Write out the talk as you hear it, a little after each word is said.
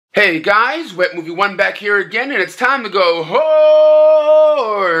Hey guys, Wet Movie 1 back here again, and it's time to go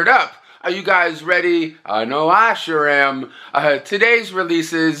hoard up. Are you guys ready? I know I sure am. Today's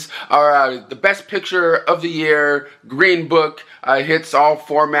releases are the Best Picture of the Year, Green Book, hits all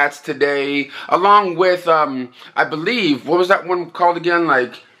formats today, along with, I believe, what was that one called again?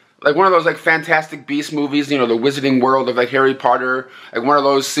 Like one of those like Fantastic Beasts movies, you know, the Wizarding World of like Harry Potter. Like one of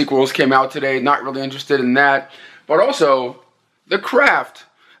those sequels came out today. Not really interested in that. But also, The Craft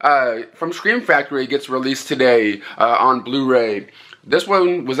from Scream Factory gets released today on Blu-ray. This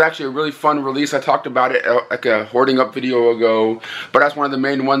one was actually a really fun release. I talked about it like a Hoarding Up video ago, but that's one of the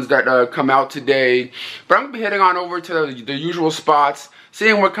main ones that come out today. But I'm gonna be heading on over to the usual spots,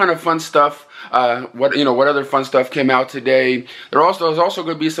 seeing what kind of fun stuff, what other fun stuff came out today. There's also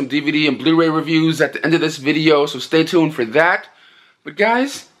going to be some DVD and Blu-ray reviews at the end of this video, so stay tuned for that. But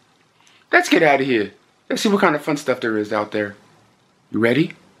guys, let's get out of here. Let's see what kind of fun stuff there is out there. You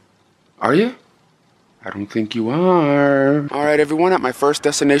ready? Are you? I don't think you are. Alright everyone, at my first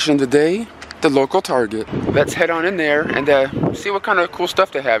destination of the day, the local Target. Let's head on in there and see what kind of cool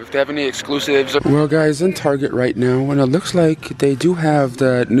stuff they have, if they have any exclusives. Well guys, in Target right now, and it looks like they do have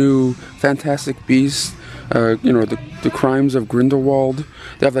that new Fantastic Beasts, the Crimes of Grindelwald.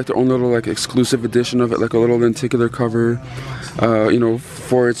 They have like their own little like exclusive edition of it, like a little lenticular cover,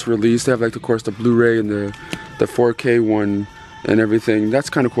 for its release. They have like, of course, the Blu-ray and the 4K one and everything. That's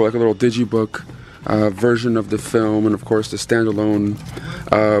kind of cool, like a little digibook version of the film, and of course the standalone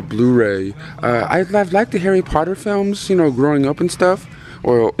Blu-ray. I've liked the Harry Potter films, growing up and stuff,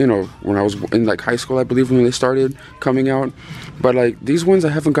 or when I was in like high school, I believe, when they started coming out. But like these ones I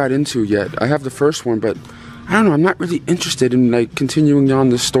haven't got into yet. I have the first one, but I don't know, I'm not really interested in like continuing on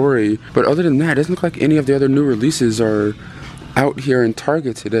the story. But other than that, it doesn't look like any of the other new releases are out here in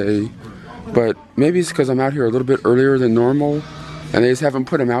Target today. But maybe it's because I'm out here a little bit earlier than normal and they just haven't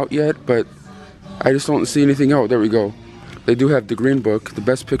put them out yet, but I just don't see anything out. There we go. They do have the Green Book, the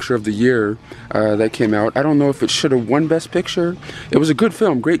Best Picture of the Year, that came out. I don't know if it should have won Best Picture. It was a good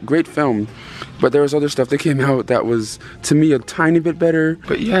film, great film. But there was other stuff that came out that was, to me, a tiny bit better.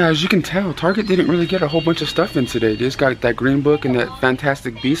 But yeah, as you can tell, Target didn't really get a whole bunch of stuff in today. They just got that Green Book and that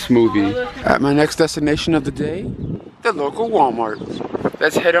Fantastic Beasts movie. At my next destination of the day, the local Walmart.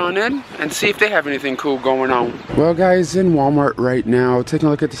 Let's head on in and see if they have anything cool going on. Well guys, in Walmart right now, taking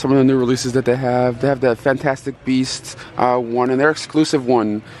a look at some of the new releases that they have. They have that Fantastic Beasts one, and their exclusive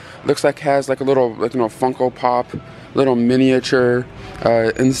one looks like has like a little Funko Pop, little miniature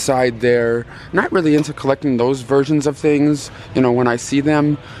inside there. Not really into collecting those versions of things, when I see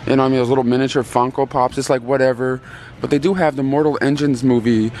them, those little miniature Funko Pops, it's like whatever. But they do have the Mortal Engines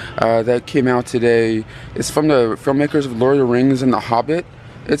movie that came out today. It's from the filmmakers of Lord of the Rings and The Hobbit,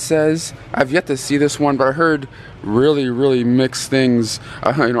 it says. I've yet to see this one, but I heard really mixed things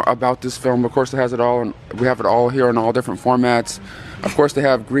about this film. Of course, it has it all, and we have it all here in all different formats. Of course, they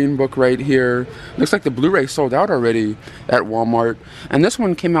have Green Book right here. Looks like the Blu-ray sold out already at Walmart. And this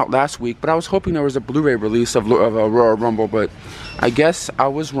one came out last week, but I was hoping there was a Blu-ray release of Royal Rumble, but I guess I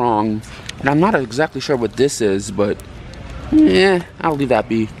was wrong. And I'm not exactly sure what this is, but yeah, I'll leave that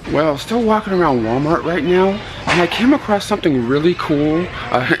be. Well, still walking around Walmart right now, and I came across something really cool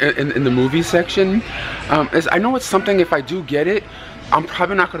in the movie section. I know it's something, if I do get it, I'm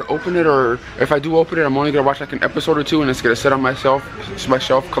probably not going to open it, or if I do open it, I'm only going to watch like an episode or two, and it's going to sit on my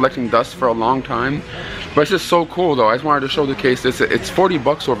shelf collecting dust for a long time. But it's just so cool though. I just wanted to show the case. It's 40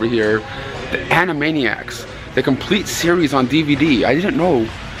 bucks over here. The Animaniacs, the complete series on DVD. I didn't know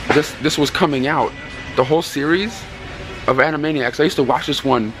this was coming out. The whole series of Animaniacs. I used to watch this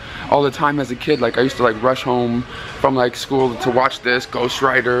one all the time as a kid. Like I used to like rush home from like school to watch this, Ghost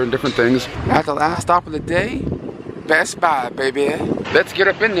Rider and different things. At the last stop of the day, Best Buy, baby. Let's get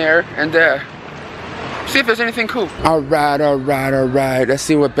up in there and see if there's anything cool. Alright. Let's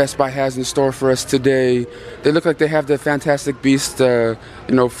see what Best Buy has in store for us today. They look like they have the Fantastic Beast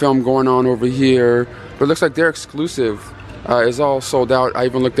film going on over here. But it looks like their exclusive is all sold out. I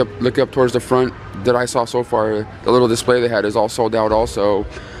even looked up towards the front that I saw so far. The little display they had is all sold out also,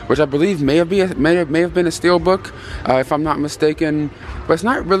 which I believe may have been a steelbook, if I'm not mistaken. But it's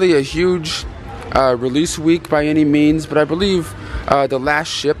not really a huge release week by any means. But I believe The Last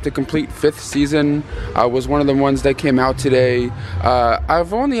Ship, the complete 5th season, was one of the ones that came out today.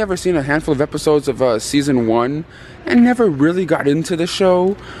 I've only ever seen a handful of episodes of season 1 and never really got into the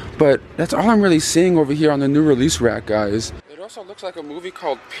show, but that's all I'm really seeing over here on the new release rack, guys. It also looks like a movie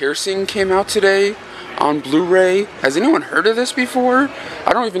called Piercing came out today on Blu-ray. Has anyone heard of this before?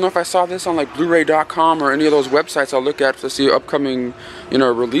 I don't even know if I saw this on like blu-ray.com or any of those websites I'll look at to see upcoming,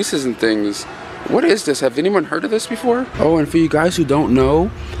 releases and things. What is this? Have anyone heard of this before? Oh, and for you guys who don't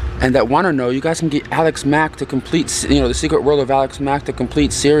know, and that want to know, you guys can get Alex Mack to complete, you know, the Secret World of Alex Mack, the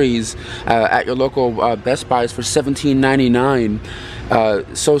complete series at your local Best Buys for $17.99.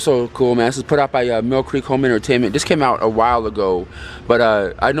 So cool, man. This is put out by Mill Creek Home Entertainment. This came out a while ago, but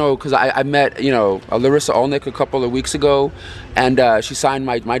I know because I met, you know, Larissa Olnick a couple of weeks ago, and she signed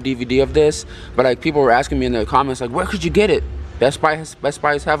my DVD of this. But like, people were asking me in the comments, like, where could you get it? Best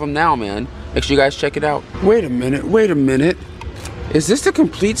Buys have them now, man. Make sure you guys check it out. Wait a minute. Is this the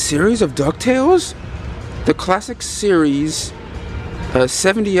complete series of DuckTales? The classic series,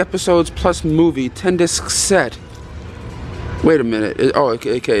 70 episodes plus movie, 10-disc set. Wait a minute.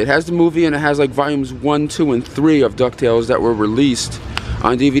 Okay. It has the movie and it has like volumes 1, 2, and 3 of DuckTales that were released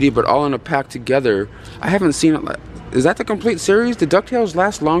on DVD, but all in a pack together. I haven't seen it. Is that the complete series? Did DuckTales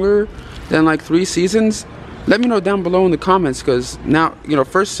last longer than like 3 seasons? Let me know down below in the comments, because now, you know,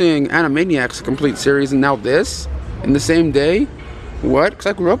 first seeing Animaniacs, a complete series, and now this in the same day. What? Because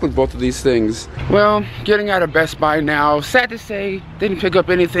I grew up with both of these things. Well, getting out of Best Buy now. Sad to say, didn't pick up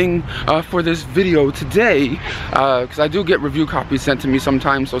anything for this video today, because I do get review copies sent to me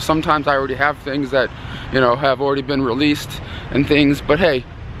sometimes, so sometimes I already have things that, you know, have already been released and things. But hey,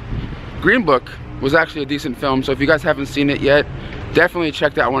 Green Book was actually a decent film, so if you guys haven't seen it yet, definitely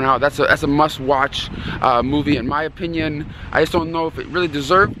check that one out. That's a must-watch movie in my opinion. I just don't know if it really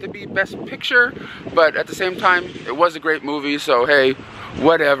deserved to be Best Picture, but at the same time, it was a great movie, so hey,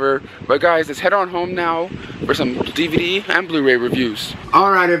 whatever. But guys, let's head on home now for some DVD and Blu-ray reviews.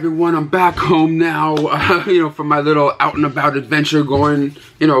 Alright everyone, I'm back home now, you know, for my little out and about adventure going,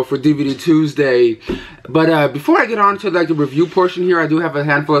 you know, for DVD Tuesday. But before I get on to like the review portion here, I do have a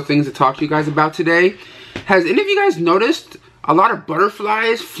handful of things to talk to you guys about today. Has any of you guys noticed a lot of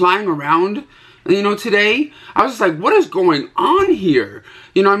butterflies flying around, you know, today? I was just like, what is going on here?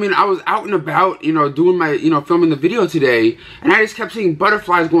 You know, I mean, I was out and about, you know, doing my, you know, filming the video today, and I just kept seeing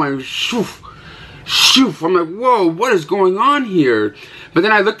butterflies going shoof, shoof. I'm like, whoa, what is going on here? But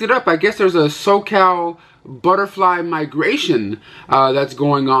then I looked it up. I guess there's a SoCal butterfly migration that's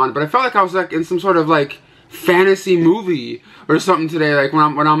going on. But I felt like I was like in some sort of like fantasy movie or something today. Like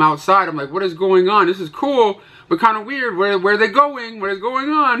when I'm outside, I'm like, what is going on? This is cool, but kind of weird. Where are they going? What is going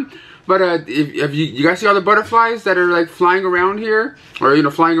on? But if you guys see all the butterflies that are like flying around here, or you know,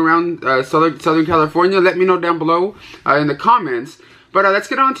 flying around Southern California, let me know down below in the comments. But let's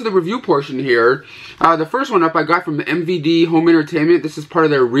get on to the review portion here. The first one up I got from the MVD Home Entertainment. This is part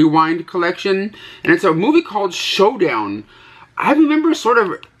of their Rewind collection, and it's a movie called Showdown. I remember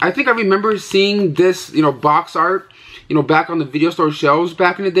I think I remember seeing this, you know, box art, you know, back on the video store shelves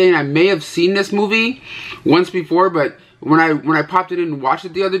back in the day, and I may have seen this movie once before, but when I popped it in and watched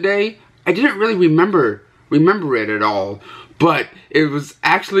it the other day, I didn't really remember it at all. But it was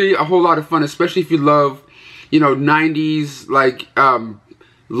actually a whole lot of fun, especially if you love, you know, 90s, like,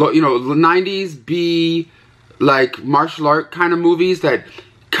 you know, 90s B, like, martial art kind of movies that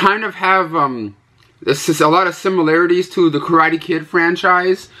kind of have, there's a lot of similarities to the Karate Kid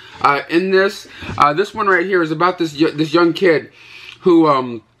franchise in this. This one right here is about this young kid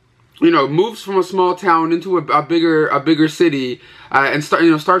who, you know, moves from a small town into a bigger city, and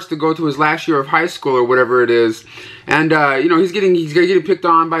starts to go to his last year of high school or whatever it is, and you know, he's getting picked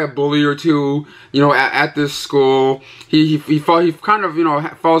on by a bully or two, you know, at this school. He kind of, you know,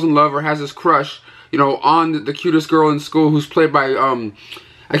 falls in love or has this crush, you know, on the cutest girl in school, who's played by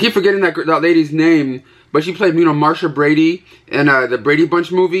I keep forgetting that lady's name, but she played, you know, Marsha Brady in the Brady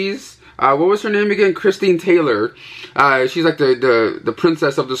Bunch movies. What was her name again? Christine Taylor. She's like the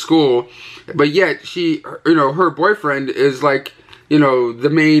princess of the school, but yet she, you know, her boyfriend is like, you know, the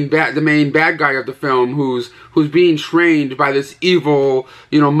main bad guy of the film, who's being trained by this evil,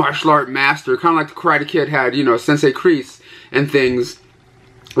 you know, martial art master, kind of like the Karate Kid had, you know, Sensei Kreese and things.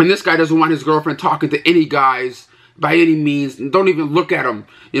 And this guy doesn't want his girlfriend talking to any guys by any means, and don't even look at him,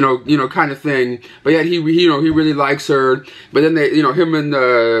 you know, kind of thing. But yet he really likes her. But then they, you know, him and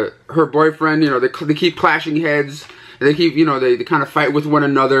her boyfriend, you know, they keep clashing heads. They keep, you know, they kind of fight with one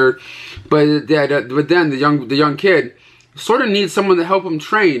another. But then the young kid sort of needs someone to help him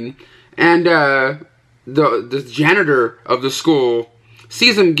train, and the janitor of the school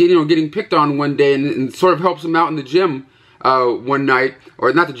sees him getting picked on one day, and sort of helps him out in the gym one night,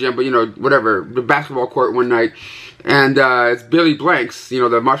 or not the gym, but, you know, whatever, the basketball court one night. And it's Billy Blanks, you know,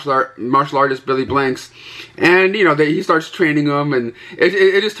 the martial artist Billy Blanks, and you know, he starts training him, and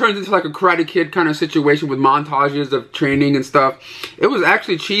it just turns into like a Karate Kid kind of situation with montages of training and stuff. It was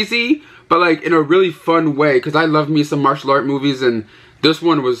actually cheesy, but like in a really fun way, because I love me some martial art movies, and this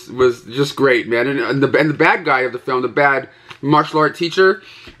one was just great, man. And the bad guy of the film, the bad martial art teacher,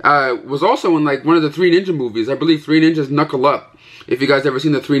 was also in like one of the Three Ninja movies. I believe Three Ninjas Knuckle Up. if you guys ever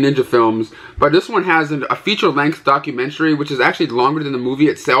seen the Three Ninja films. But this one has a feature-length documentary, which is actually longer than the movie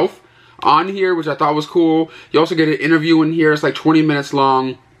itself, on here, which I thought was cool. You also get an interview in here. It's like 20 minutes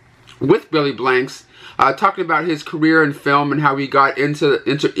long with Billy Blanks, talking about his career in film and how he got into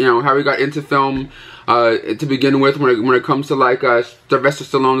film to begin with, when it comes to like Sylvester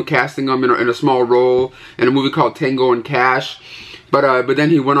Stallone casting him in a small role in a movie called Tango and Cash. But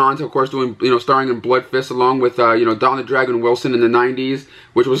then he went on to, of course, doing, starring in Blood Fist along with, Don the Dragon Wilson in the 90s,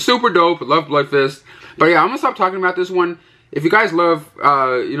 which was super dope. I love Blood Fist. But yeah, I'm gonna stop talking about this one. If you guys love,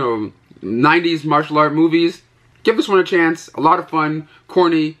 90s martial art movies, give this one a chance. A lot of fun,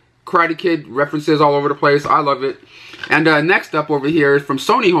 corny, Karate Kid references all over the place. I love it. And next up over here is from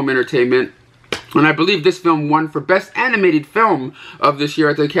Sony Home Entertainment. And I believe this film won for Best Animated Film of this year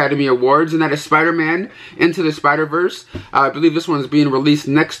at the Academy Awards, and that is Spider-Man Into the Spider-Verse. I believe this one is being released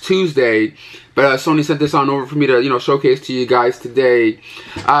next Tuesday, but Sony sent this on over for me to, showcase to you guys today.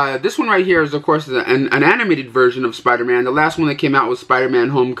 This one right here is, of course, an animated version of Spider-Man. The last one that came out was Spider-Man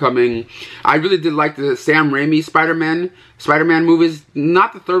Homecoming. I really did like the Sam Raimi Spider-Man movies.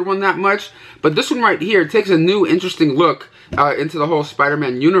 Not the third one that much, but this one right here takes a new, interesting look into the whole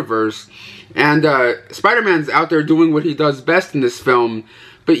Spider-Man universe. And Spider-Man's out there doing what he does best in this film,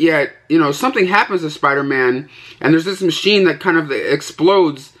 but yet, something happens to Spider-Man, and there's this machine that kind of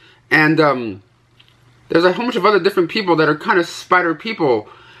explodes, and there's a whole bunch of other different people that are kind of spider people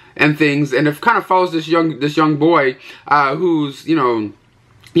and things, and it kind of follows this young boy who's kind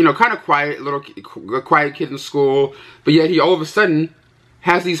of quiet, a quiet kid in school, but yet he all of a sudden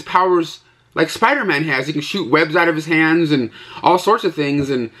has these powers like Spider-Man has. He can shoot webs out of his hands and all sorts of things.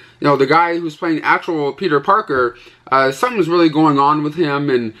 And, the guy who's playing actual Peter Parker, something's really going on with him.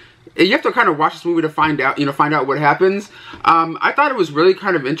 And you have to kind of watch this movie to find out what happens. I thought it was really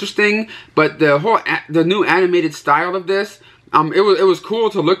kind of interesting, but the new animated style of this, it was cool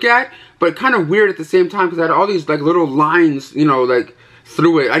to look at, but kind of weird at the same time, because it had all these like little lines, like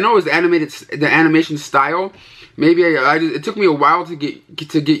through it. I know it was the animation style. Maybe it took me a while to get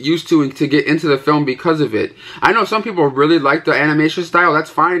used to and to get into the film because of it. I know some people really like the animation style. That's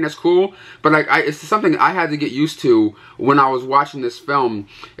fine. That's cool. But like, it's something I had to get used to when I was watching this film.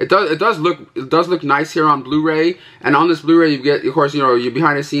 It does look nice here on Blu-ray. And on this Blu-ray, you get, of course, your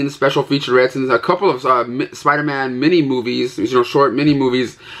behind the scenes special featurettes and a couple of Spider-Man mini movies, short mini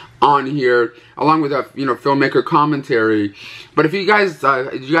movies on here, along with a filmmaker commentary. But if you guys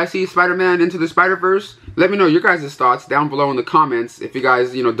did you guys see Spider-Man Into the Spider-Verse? Let me know your guys' thoughts down below in the comments if you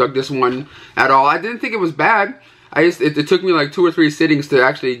guys dug this one at all. I didn't think it was bad. It took me like 2 or 3 sittings to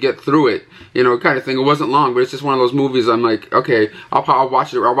actually get through it, kind of thing. It wasn't long, but it's just one of those movies I'm like, okay, I'll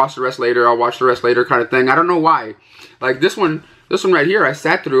watch it. I'll watch the rest later. I'll watch the rest later, kind of thing. I don't know why. Like this one right here, I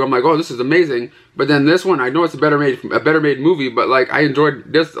sat through. I'm like, oh, this is amazing. But then this one, I know it's a better made movie, but like I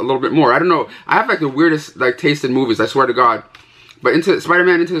enjoyed this a little bit more. I don't know. I have like the weirdest taste in movies. I swear to God. But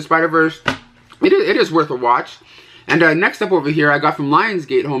Spider-Man Into the Spider-Verse, it is worth a watch. And next up over here, I got from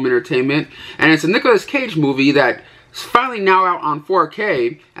Lionsgate Home Entertainment, and it's a Nicolas Cage movie that is finally now out on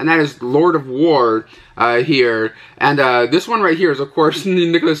 4K, and that is Lord of War here. And this one right here is, of course,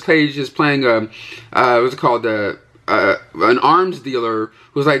 Nicolas Cage is playing what's it called? An arms dealer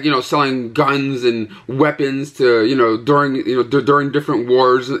who's like selling guns and weapons to during different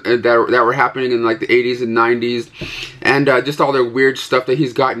wars that were happening in like the 80s and 90s, and just all the weird stuff that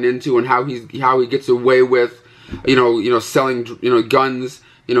he's gotten into and how he gets away with selling guns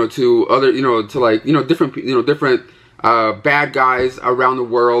to other different bad guys around the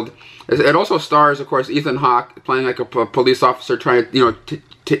world. It also stars, of course, Ethan Hawke playing like a police officer trying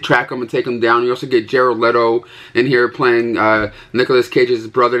to track him and take him down. You also get Jared Leto in here playing Nicolas Cage's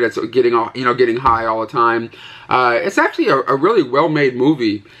brother that's getting high all the time. It's actually a really well-made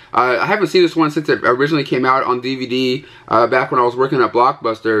movie. I haven't seen this one since it originally came out on DVD back when I was working at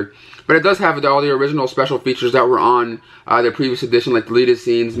Blockbuster. But it does have all the original special features that were on the previous edition, like deleted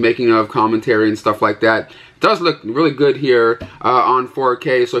scenes, making of, commentary, and stuff like that. It does look really good here on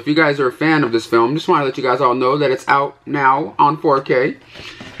 4K. So if you guys are a fan of this film, just want to let you guys all know that it's out now on 4K.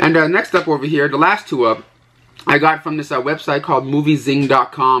 And next up over here, the last two up, I got from this website called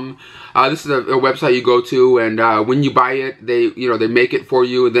moviezyng.com. This is a website you go to, and when you buy it, they make it for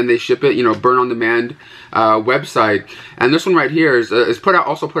you, and then they ship it. Burn on demand website. And this one right here is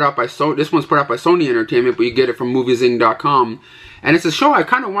also put out by this one's put out by Sony Entertainment, but you get it from moviezyng.com. And it's a show I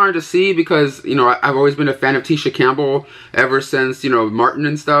kind of wanted to see because I've always been a fan of Tisha Campbell ever since Martin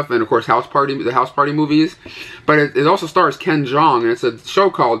and stuff, and of course the House Party movies. But it also stars Kenn, and it's a show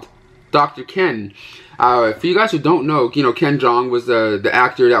called Dr.Ken. For you guys who don't know, Kenn was the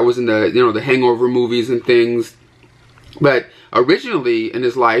actor that was in the the Hangover movies and things. But originally in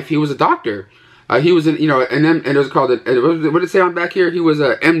his life, he was a doctor. He was, you know, and it was called, what did it say on back here? He was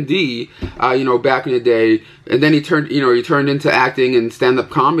a MD, you know, back in the day. And then he turned into acting and stand-up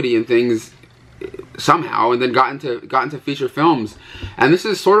comedy and things somehow, and then got into feature films. And this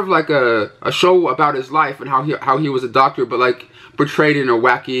is sort of like a show about his life and how he was a doctor, but like portrayed in a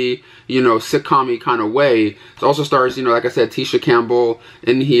wacky, you know, sitcom-y kind of way. It also stars, you know, like I said, Tisha Campbell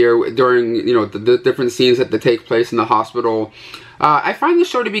in here during, you know, the different scenes that take place in the hospital. I find the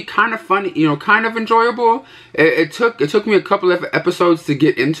show to be kind of funny, you know, kind of enjoyable. It took me a couple of episodes to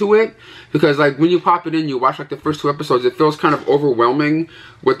get into it, because like when you pop it in, you watch like the first 2 episodes, it feels kind of overwhelming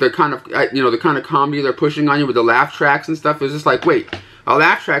with the kind of, you know, the kind of comedy they're pushing on you with the laugh tracks and stuff. It's just like, wait, a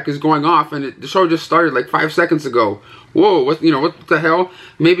laugh track is going off and the show just started like 5 seconds ago. Whoa, what the hell?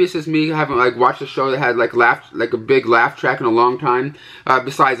 Maybe it's just me having like watched a show that had like a big laugh track in a long time.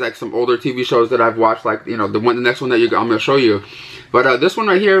 Besides like some older TV shows that I've watched, like, you know, the next one that I'm gonna show you. But this one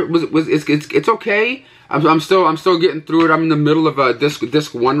right here it's okay. I'm still getting through it. I'm in the middle of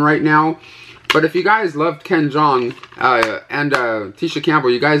disc 1 right now. But if you guys loved Kenn Jeong and Tisha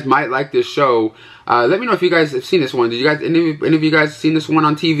Campbell, you guys might like this show. Let me know if you guys have seen this one. Did you guys, any of you guys seen this one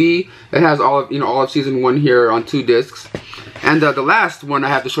on TV? It has all of season 1 here on 2 discs. And the last one I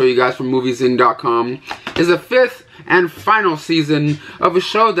have to show you guys from moviezyng.com is the 5th and final season of a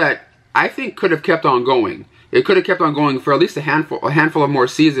show that I think could have kept on going. It could have kept on going for at least a handful of more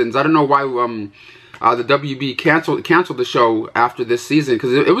seasons. I don't know why the WB canceled the show after this season,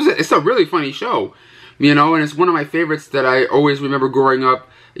 because it's a really funny show, you know, and it's one of my favorites that I always remember growing up,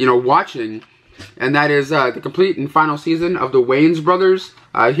 you know, watching. And that is the complete and final season of the Wayans brothers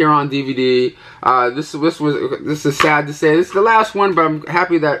here on DVD. This is sad to say. This is the last one, but I'm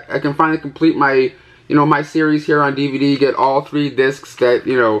happy that I can finally complete my, you know, my series here on DVD. Get all 3 discs that,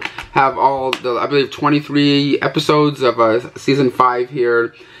 you know, have all the, I believe, 23 episodes of season 5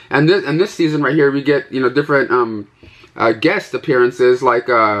 here. And this season right here, we get, you know, different guest appearances like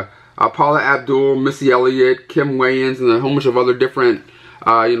Paula Abdul, Missy Elliott, Kim Wayans, and a whole bunch of other different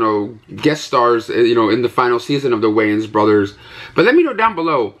you know, guest stars, you know, in the final season of the Wayans brothers. But let me know down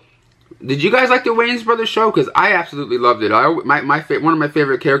below, did you guys like the Wayans brothers show? Because I absolutely loved it. One of my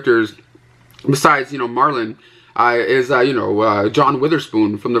favorite characters, besides, you know, Marlon, is you know, John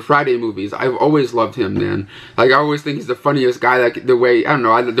Witherspoon from the Friday movies. I've always loved him, man. Like, I always think he's the funniest guy. Like, the way, I don't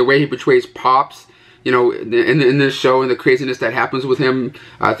know, the way he portrays Pops, you know, in this show, and the craziness that happens with him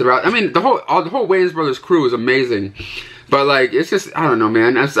throughout. I mean, the whole Wayans brothers crew is amazing. But like, it's just, I don't know,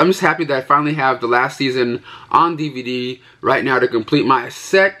 man. I'm just happy that I finally have the last season on DVD right now to complete my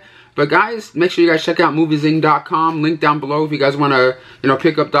set. But guys, make sure you guys check out moviezyng.com. Link down below if you guys want to, you know,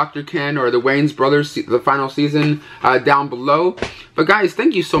 pick up Dr. Ken or the Wayans brothers, the final season, down below. But guys,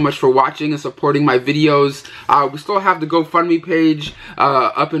 thank you so much for watching and supporting my videos. We still have the GoFundMe page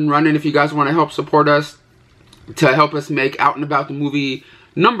up and running if you guys want to help support us, to help us make Out and About the movie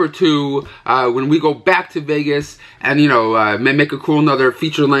number 2 when we go back to Vegas, and, you know, make a cool another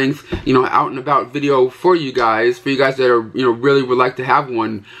feature length, you know, out and about video for you guys that are, you know, really would like to have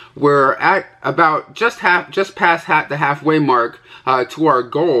one. We're at about just past the halfway mark to our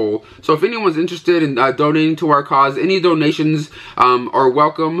goal. So if anyone's interested in donating to our cause, any donations are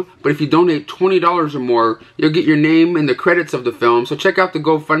welcome. But if you donate $20 or more, you'll get your name in the credits of the film. So check out the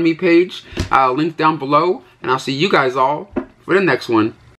GoFundMe page, link down below, and I'll see you guys all for the next one.